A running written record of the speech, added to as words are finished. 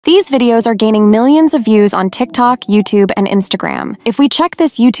These videos are gaining millions of views on TikTok, YouTube, and Instagram. If we check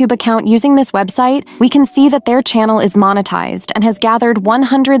this YouTube account using this website, we can see that their channel is monetized and has gathered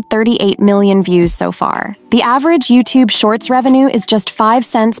 138 million views so far. The average YouTube Shorts revenue is just 5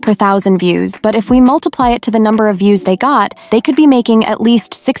 cents per 1,000 views, but if we multiply it to the number of views they got, they could be making at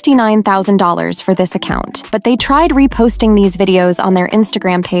least $69,000 for this account. But they tried reposting these videos on their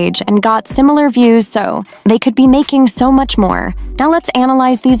Instagram page and got similar views, so they could be making so much more. Now let's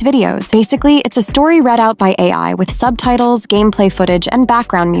analyze these videos. Basically, it's a story read out by AI with subtitles, gameplay footage, and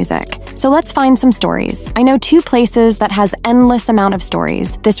background music. So let's find some stories. I know 2 places that has endless amount of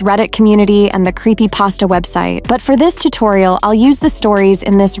stories, this Reddit community and the creepypasta website. But for this tutorial, I'll use the stories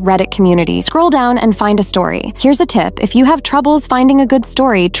in this Reddit community. Scroll down and find a story. Here's a tip. If you have troubles finding a good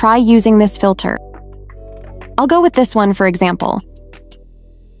story, try using this filter. I'll go with this one for example.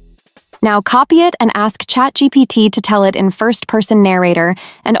 Now copy it and ask Chatgpt to tell it in first-person narrator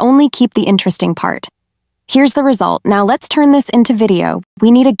and only keep the interesting part. Here's the result. Now let's turn this into video.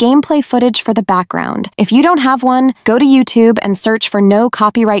 We need a gameplay footage for the background. If you don't have one, go to YouTube and search for no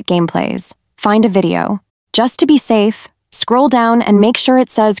copyright gameplays. Find a video. Just to be safe, scroll down and make sure it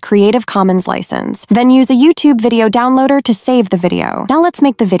says Creative Commons license. Then use a YouTube video downloader to save the video. Now let's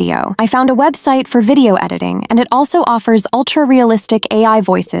make the video. I found a website for video editing, and it also offers ultra-realistic AI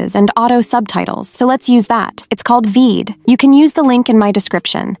voices and auto subtitles, so let's use that. It's called VEED. You can use the link in my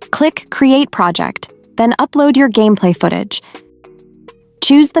description. Click Create Project, then upload your gameplay footage.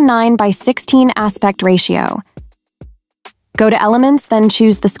 Choose the 9:16 aspect ratio. Go to Elements, then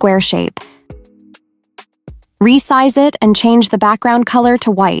choose the square shape. Resize it and change the background color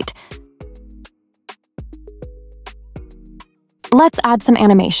to white. Let's add some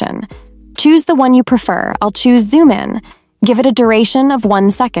animation. Choose the one you prefer. I'll choose Zoom In. Give it a duration of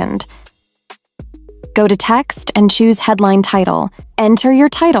 1 second. Go to Text and choose Headline Title. Enter your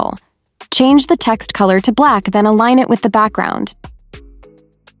title. Change the text color to black, then align it with the background.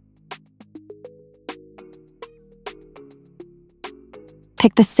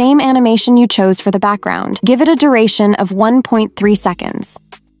 Pick the same animation you chose for the background. Give it a duration of 1.3 seconds.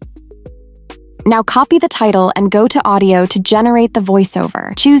 Now copy the title and go to Audio to generate the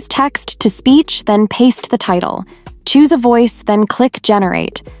voiceover. Choose Text to Speech, then paste the title. Choose a voice, then click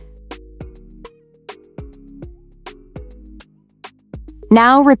Generate.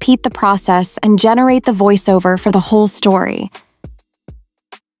 Now repeat the process and generate the voiceover for the whole story.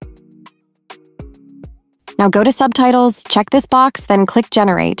 Now go to Subtitles, check this box, then click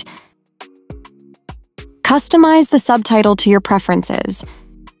Generate. Customize the subtitle to your preferences.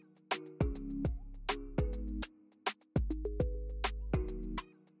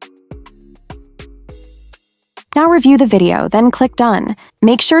 Now review the video, then click Done.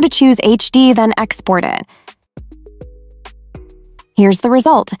 Make sure to choose HD, then export it. Here's the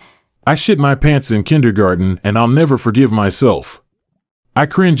result. I shit my pants in kindergarten, and I'll never forgive myself. I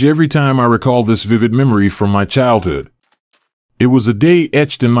cringe every time I recall this vivid memory from my childhood. It was a day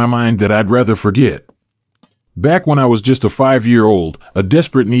etched in my mind that I'd rather forget. Back when I was just a 5-year-old, a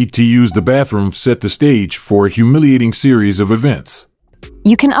desperate need to use the bathroom set the stage for a humiliating series of events.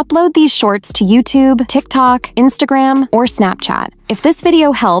 You can upload these shorts to YouTube, TikTok, Instagram, or Snapchat. If this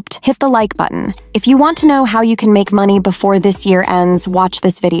video helped, hit the like button. If you want to know how you can make money before this year ends, watch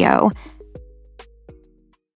this video.